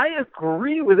 I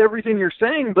agree with everything you're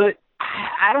saying, but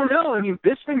I don't know. I mean,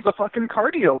 Bisping's a fucking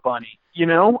cardio bunny,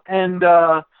 And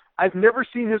I've never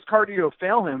seen his cardio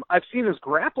fail him. I've seen his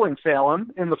grappling fail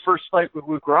him in the first fight with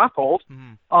Luke Rockhold.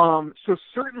 Mm-hmm. So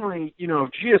certainly, if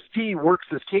GSP works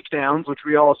his takedowns, which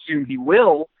we all assume he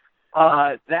will,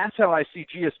 that's how I see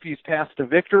GSP's path to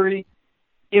victory.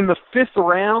 In the 5th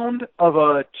round of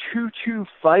a 2-2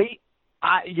 fight,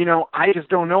 I just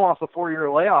don't know off the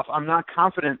 4-year layoff. I'm not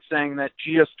confident saying that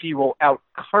GSP will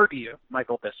out-cardio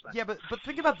Michael Bisping. Yeah, but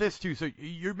think about this, too. So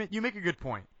you make a good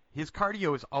point. His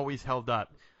cardio is always held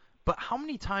up. But how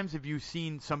many times have you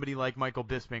seen somebody like Michael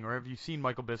Bisping, or have you seen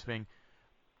Michael Bisping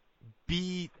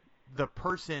be the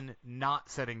person not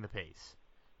setting the pace?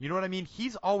 You know what I mean?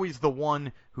 He's always the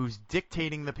one who's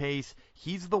dictating the pace.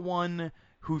 He's the one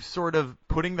who's sort of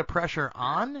putting the pressure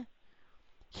on.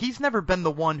 He's never been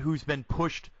the one who's been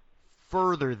pushed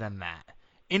further than that.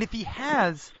 And if he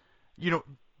has,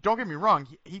 don't get me wrong,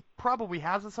 he probably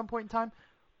has at some point in time,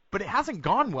 but it hasn't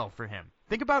gone well for him.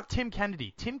 Think about Tim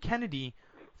Kennedy. Tim Kennedy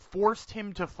forced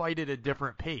him to fight at a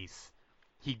different pace.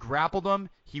 He grappled him.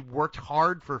 He worked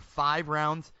hard for 5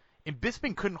 rounds. And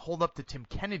Bisping couldn't hold up to Tim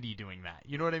Kennedy doing that.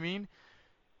 You know what I mean?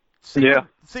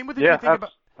 Same with if you think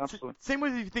about absolutely. Same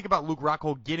with if you think about Luke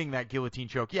Rockhold getting that guillotine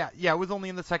choke. Yeah, it was only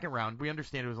in the second round. We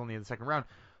understand it was only in the second round,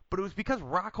 but it was because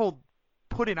Rockhold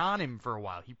put it on him for a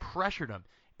while. He pressured him.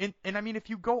 And I mean, if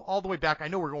you go all the way back, I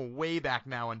know we're going way back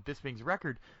now on Bisping's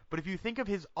record, but if you think of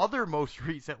his other most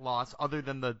recent loss, other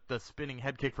than the spinning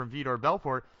head kick from Vitor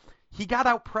Belfort, he got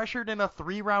out-pressured in a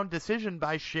 3-round decision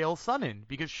by Chael Sonnen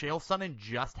because Chael Sonnen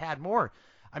just had more.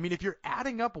 I mean, if you're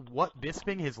adding up what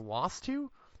Bisping has lost to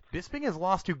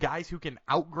guys who can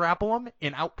out-grapple him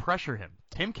and out-pressure him.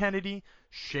 Tim Kennedy,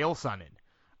 Chael Sonnen.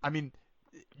 I mean,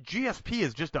 GSP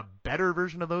is just a better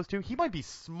version of those two. He might be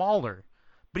smaller,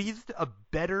 but he's a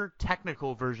better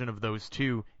technical version of those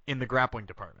two in the grappling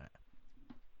department.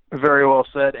 Very well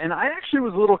said. And I actually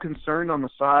was a little concerned on the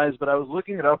size, but I was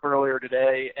looking it up earlier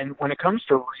today, and when it comes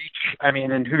to reach, I mean,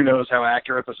 and who knows how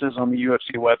accurate this is on the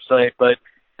UFC website, but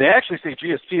they actually say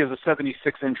GSP is a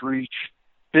 76-inch reach.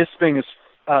 Bisping is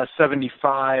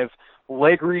 75.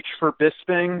 Leg reach for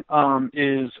Bisping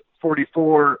is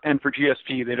 44, and for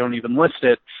GSP, they don't even list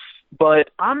it. But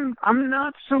I'm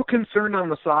not so concerned on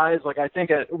the size. Like, I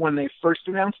think when they first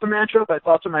announced the matchup, I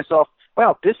thought to myself,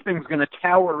 wow, Bisping's going to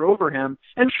tower over him.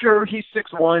 And sure, he's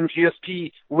 6'1".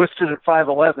 GSP listed at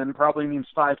 5'11", probably means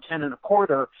 5'10 and a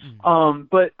quarter.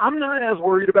 But I'm not as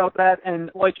worried about that.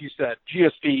 And like you said,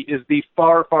 GSP is the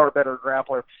far, far better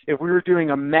grappler. If we were doing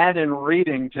a Madden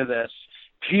rating to this,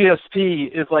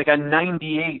 GSP is like a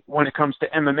 98 when it comes to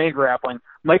MMA grappling.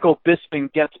 Michael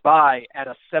Bisping gets by at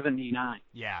a 79.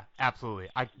 Yeah, absolutely.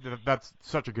 That's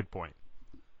such a good point.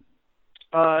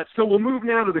 So we'll move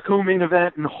now to the co-main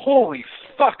event, and holy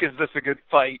fuck is this a good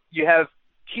fight. You have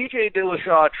TJ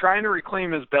Dillashaw trying to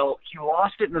reclaim his belt. He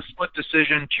lost it in a split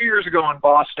decision 2 years ago in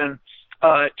Boston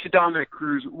to Dominic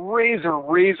Cruz.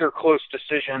 Razor close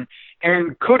decision.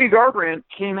 And Cody Garbrandt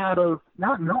came out of,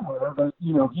 not nowhere, but,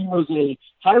 he was a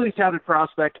highly touted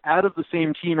prospect out of the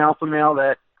same team alpha male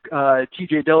that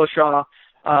TJ Dillashaw,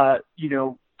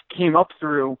 came up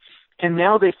through. And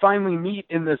now they finally meet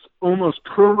in this almost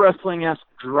pro wrestling-esque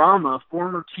drama.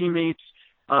 Former teammates,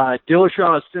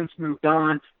 Dillashaw has since moved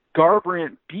on.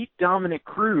 Garbrandt beat Dominic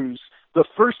Cruz, the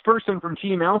first person from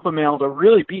Team Alpha Male to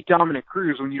really beat Dominic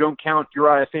Cruz when you don't count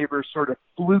Uriah Faber's sort of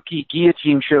fluky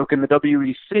guillotine choke in the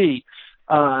WEC.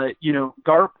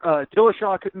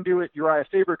 Dillashaw couldn't do it, Uriah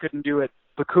Faber couldn't do it,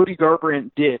 but Cody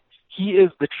Garbrandt did. He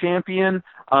is the champion.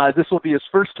 This will be his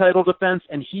first title defense,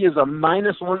 and he is a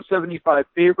minus 175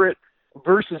 favorite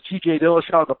versus TJ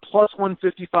Dillashaw, the plus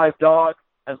 155 dog,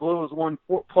 as low as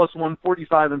plus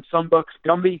 145 in some books.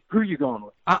 Gumby, who are you going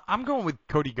with? I'm going with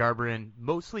Cody Garbrandt,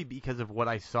 mostly because of what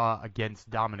I saw against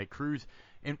Dominic Cruz.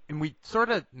 And we sort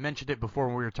of mentioned it before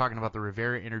when we were talking about the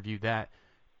Rivera interview that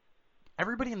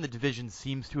everybody in the division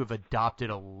seems to have adopted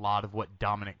a lot of what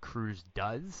Dominic Cruz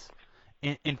does.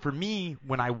 And for me,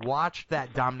 when I watched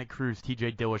that Dominic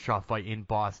Cruz-TJ Dillashaw fight in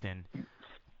Boston,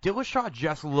 Dillashaw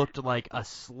just looked like a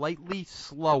slightly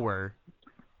slower,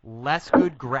 less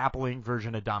good grappling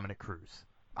version of Dominic Cruz.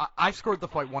 I scored the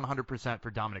fight 100%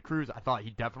 for Dominic Cruz. I thought he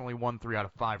definitely won 3 out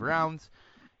of 5 rounds.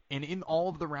 And in all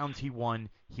of the rounds he won,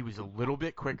 he was a little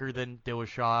bit quicker than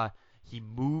Dillashaw. He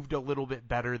moved a little bit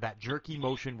better. That jerky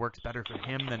motion works better for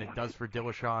him than it does for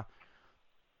Dillashaw.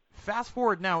 Fast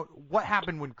forward now, what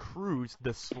happened when Cruz,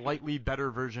 the slightly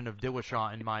better version of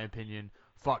Dillashaw, in my opinion,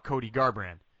 fought Cody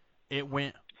Garbrandt? It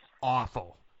went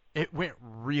awful. It went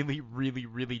really, really,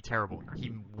 really terrible. He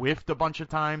whiffed a bunch of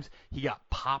times. He got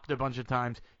popped a bunch of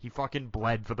times. He fucking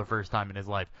bled for the first time in his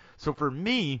life. So for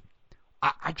me,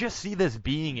 I just see this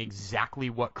being exactly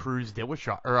what Cruz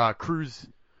Garbrandt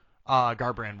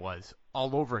was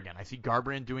all over again. I see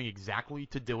Garbrandt doing exactly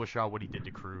to Dillashaw what he did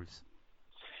to Cruz.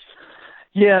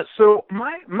 Yeah, so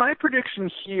my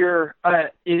prediction here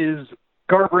is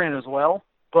Garbrandt as well,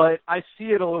 but I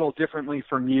see it a little differently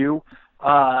from you.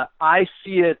 I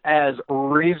see it as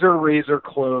razor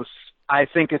close I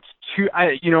think it's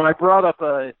I brought up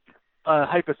a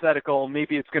hypothetical.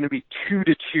 Maybe it's going to be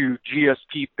 2-2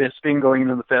 GSP Bisping going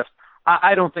into the fifth.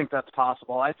 I don't think that's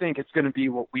possible. I think it's going to be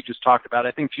what we just talked about.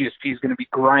 I think GSP is going to be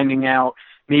grinding out.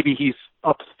 Maybe he's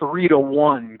up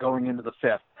 3-1 going into the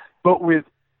fifth. But with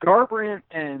Garbrandt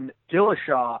and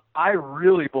Dillashaw, I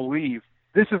really believe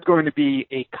this is going to be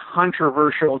a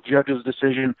controversial judge's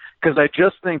decision because I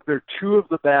just think they're two of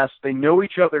the best. They know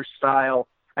each other's style.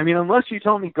 I mean, unless you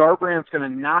tell me Garbrandt's going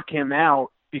to knock him out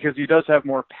because he does have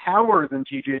more power than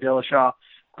TJ Dillashaw,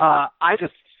 I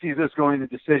just see this going to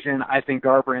decision. I think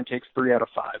Garbrandt takes 3 out of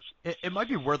 5. It might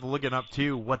be worth looking up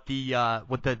too what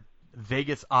the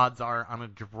Vegas odds are on a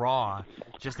draw,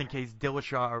 just in case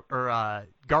Dillashaw or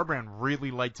Garbrandt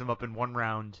really lights him up in one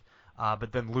round,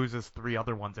 but then loses 3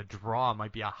 other ones. A draw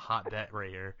might be a hot bet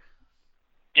right here.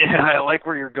 Yeah, I like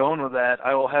where you're going with that.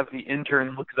 I will have the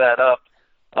intern look that up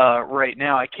right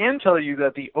now. I can tell you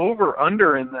that the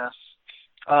over-under in this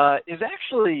is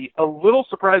actually a little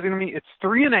surprising to me. It's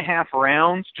 3.5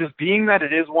 rounds, just being that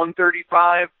it is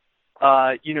 135.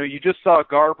 You just saw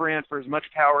Garbrandt, for as much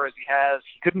power as he has,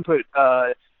 he couldn't put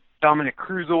Dominic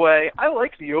Cruz away. I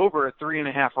like the over at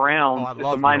 3.5 rounds. Oh,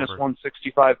 it's a minus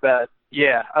 165 bet.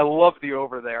 Yeah, I love the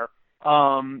over there.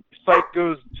 Fight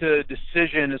goes to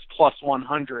decision is plus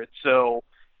 100. So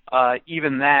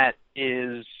even that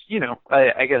is,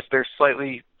 I guess they're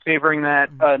slightly favoring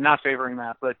that, not favoring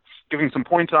that, but giving some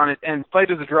points on it. And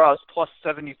fight as a draw is plus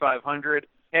 7,500.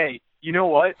 Hey, you know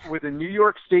what? With a New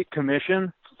York State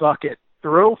Commission, fuck it.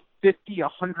 Throw $50,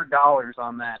 $100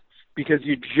 on that because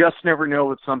you just never know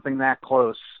with something that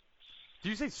close. Did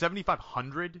you say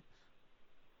 7,500?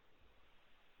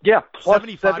 Yeah, plus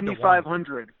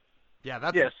 7,500. Yeah,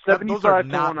 those are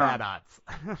not bad odds.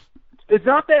 It's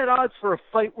not bad odds for a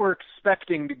fight we're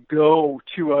expecting to go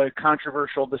to a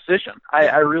controversial decision.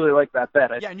 I really like that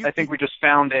bet. I think we just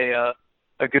found a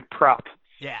good prop.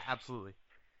 Yeah, absolutely.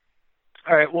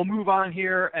 All right, we'll move on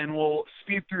here, and we'll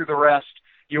speed through the rest.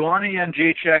 Joanna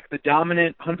Jędrzejczyk, the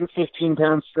dominant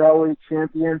 115-pound strawweight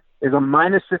champion, is a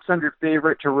minus 600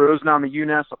 favorite to Rose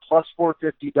Namajunas, a plus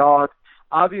 450 dog.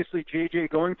 Obviously, JJ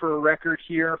going for a record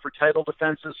here for title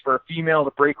defenses for a female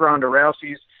to break Ronda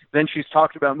Rousey's. Then she's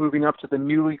talked about moving up to the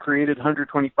newly created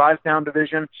 125-pound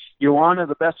division. Joanna,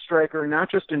 the best striker, not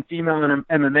just in female and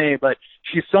MMA, but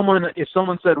she's someone, if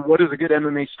someone said, what does a good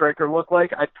MMA striker look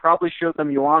like? I'd probably show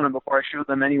them Joanna before I showed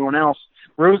them anyone else.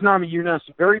 Rose Namajunas,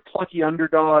 very plucky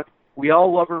underdog. We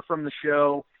all love her from the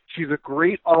show. She's a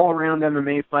great all-around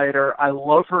MMA fighter. I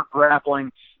love her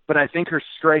grappling, but I think her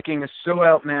striking is so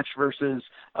outmatched versus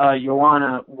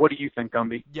Joanna. What do you think,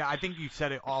 Gumby? Yeah, I think you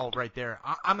said it all right there.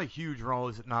 I'm a huge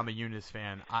Rose Namajunas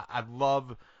fan. I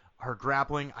love her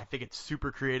grappling. I think it's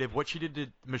super creative. What she did to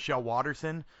Michelle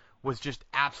Waterson was just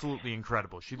absolutely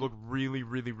incredible. She looked really,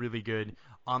 really, really good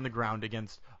on the ground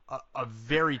against a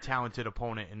very talented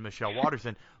opponent in Michelle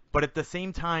Waterson. But at the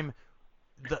same time,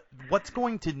 what's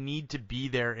going to need to be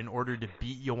there in order to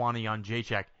beat Joanna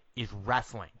Jędrzejczyk is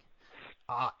wrestling.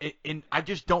 And I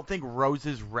just don't think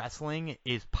Rose's wrestling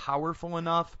is powerful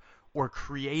enough or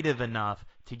creative enough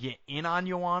to get in on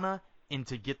Joanna and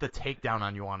to get the takedown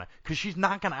on Joanna, because she's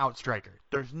not going to outstrike her.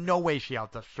 There's no way she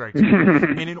outstrikes her.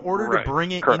 And in order to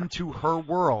bring it into her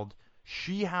world,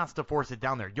 she has to force it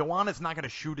down there. Joanna's not going to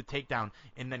shoot a takedown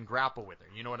and then grapple with her.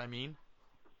 You know what I mean?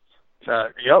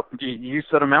 Yep, you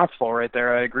said a mouthful right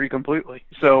there. I agree completely.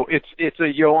 So it's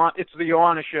the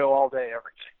Joanna show all day,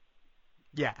 every day.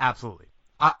 Yeah, absolutely.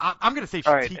 I'm going to say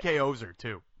she TKOs her,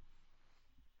 too.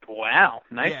 Wow,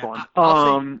 nice one.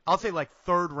 I'll say like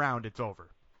third round, it's over.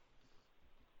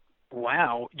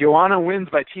 Wow. Joanna wins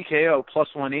by TKO plus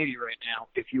 180 right now,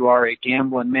 if you are a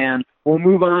gambling man. We'll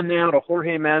move on now to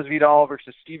Jorge Masvidal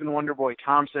versus Stephen Wonderboy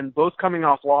Thompson, both coming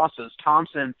off losses.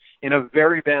 Thompson in a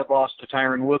very bad loss to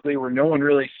Tyron Woodley, where no one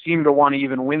really seemed to want to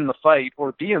even win the fight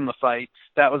or be in the fight.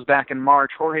 That was back in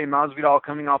March. Jorge Masvidal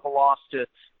coming off a loss to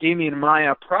Damian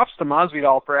Maia. Props to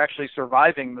Masvidal for actually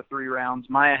surviving the 3 rounds.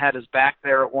 Maia had his back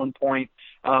there at one point.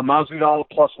 Masvidal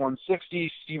plus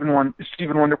 160, Stephen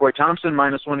Wonderboy Thompson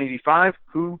minus 185.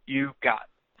 Who you got?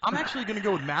 I'm actually going to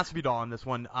go with Masvidal on this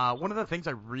one. One of the things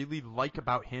I really like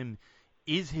about him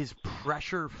is his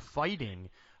pressure fighting.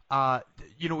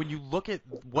 When you look at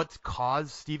what's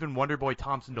caused Stephen Wonderboy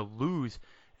Thompson to lose,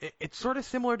 it's sort of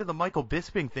similar to the Michael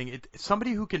Bisping thing. It's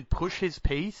somebody who can push his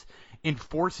pace and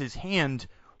force his hand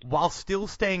while still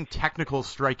staying technical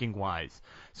striking-wise.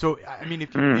 So, I mean,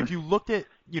 if you looked at,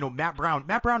 Matt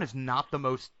Brown is not the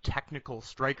most technical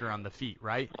striker on the feet,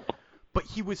 right? But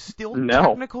he was still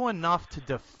technical enough to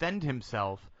defend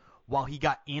himself while he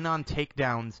got in on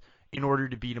takedowns in order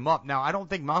to beat him up. Now, I don't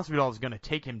think Masvidal is going to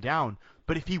take him down,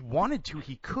 but if he wanted to,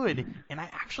 he could, and I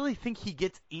actually think he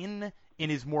gets in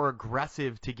and is more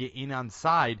aggressive to get in on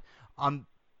side on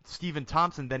Stephen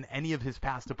Thompson than any of his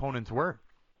past opponents were.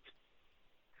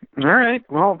 All right.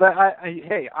 Well,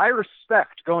 I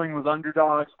respect going with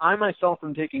underdogs. I myself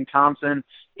am taking Thompson.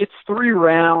 It's 3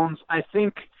 rounds. I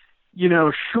think,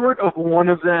 short of one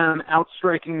of them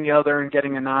outstriking the other and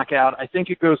getting a knockout, I think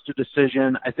it goes to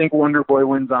decision. I think Wonder Boy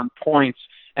wins on points.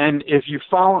 And if you're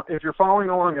following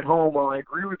along at home, while I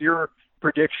agree with your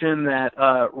prediction that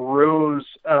Rose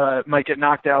might get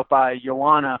knocked out by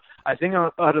Joanna, I think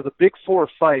out of the big 4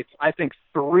 fights, I think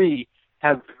 3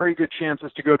 have very good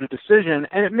chances to go to decision,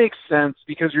 and it makes sense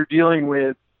because you're dealing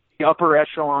with the upper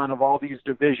echelon of all these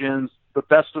divisions, the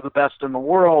best of the best in the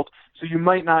world, so you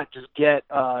might not just get,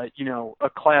 a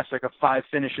classic of 5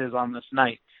 finishes on this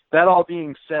night. That all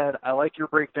being said, I like your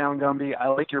breakdown, Gumby. I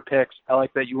like your picks. I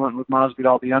like that you went with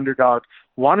Masvidal, the underdog.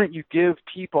 Why don't you give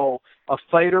people a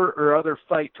fighter or other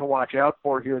fight to watch out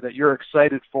for here that you're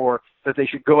excited for, that they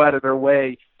should go out of their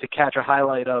way to catch a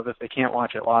highlight of if they can't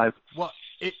watch it live? Well,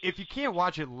 if you can't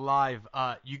watch it live,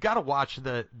 you got to watch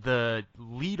the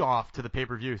lead off to the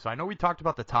pay-per-view. So I know we talked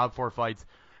about the top 4 fights,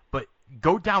 but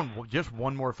go down just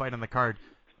one more fight on the card.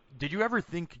 Did you ever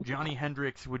think Johnny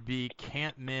Hendricks would be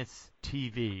can't miss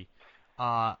TV?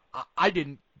 I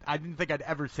didn't think I'd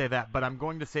ever say that, but I'm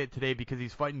going to say it today because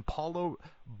he's fighting Paulo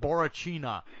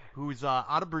Borrachina, who's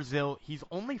out of Brazil. He's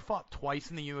only fought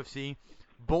twice in the UFC.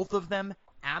 Both of them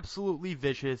absolutely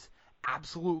vicious,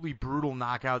 absolutely brutal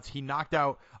knockouts. He knocked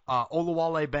out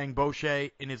Oluwale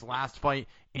Bangboshe in his last fight,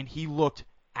 and he looked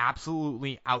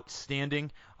absolutely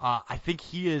outstanding. I think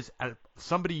he is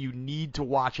somebody you need to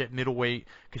watch at middleweight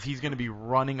because he's going to be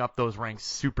running up those ranks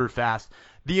super fast.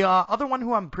 The other one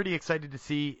who I'm pretty excited to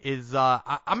see is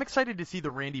I'm excited to see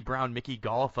the Randy Brown-Mickey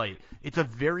Gall fight. It's a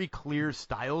very clear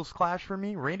styles clash for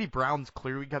me. Randy Brown's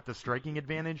clearly got the striking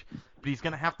advantage, but he's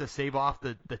going to have to save off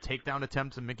the takedown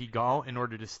attempts of Mickey Gall in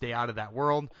order to stay out of that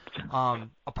world.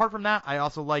 Apart from that, I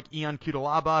also like Ion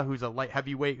Cutelaba, who's a light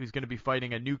heavyweight who's going to be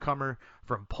fighting a newcomer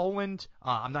from Poland.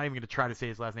 I'm not even going to try to say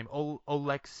his last name,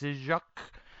 Oleksiejczuk.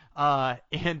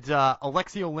 And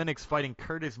Alexei Oleinik's fighting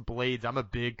Curtis Blades. I'm a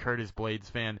big Curtis Blades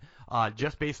fan,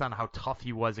 just based on how tough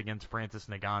he was against Francis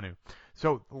Ngannou.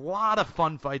 So a lot of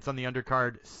fun fights on the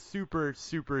undercard. Super,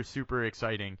 super, super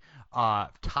exciting,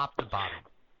 top to bottom.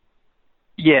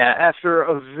 Yeah, after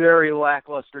a very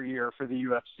lackluster year for the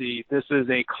UFC, this is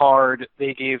a card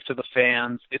they gave to the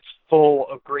fans. It's full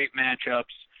of great matchups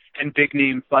and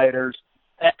big-name fighters.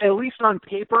 At least on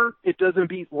paper, it doesn't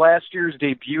beat last year's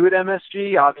debut at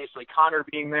MSG. Obviously, Conor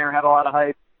being there had a lot of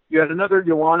hype. You had another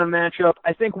Joanna matchup.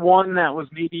 I think one that was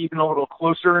maybe even a little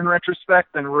closer in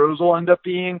retrospect than Rose will end up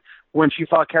being when she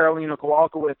fought Karolina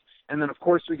Kowalkiewicz. And then, of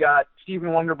course, we got Stephen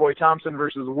Wonderboy Thompson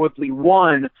versus Woodley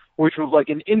 1, which was like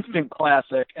an instant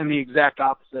classic and the exact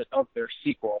opposite of their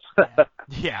sequel.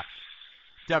 Yeah,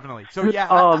 definitely. So, yeah,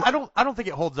 I don't think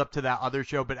it holds up to that other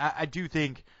show, but I do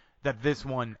think that this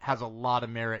one has a lot of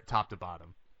merit top to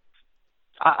bottom.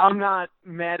 I'm not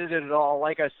mad at it at all.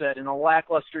 Like I said, in a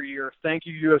lackluster year, thank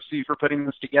you, UFC, for putting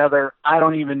this together. I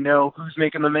don't even know who's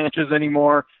making the matches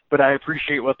anymore, but I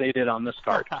appreciate what they did on this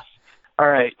card. All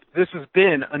right, this has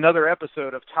been another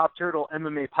episode of Top Turtle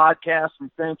MMA Podcast. We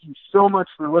thank you so much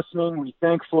for listening. We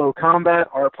thank Flow Combat,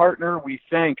 our partner. We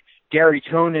thank Gary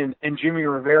Tonin and Jimmy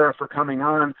Rivera for coming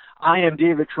on. I am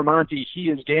David Tremonti.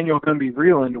 He is Daniel Gumby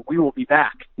Vreeland. We will be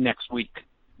back next week.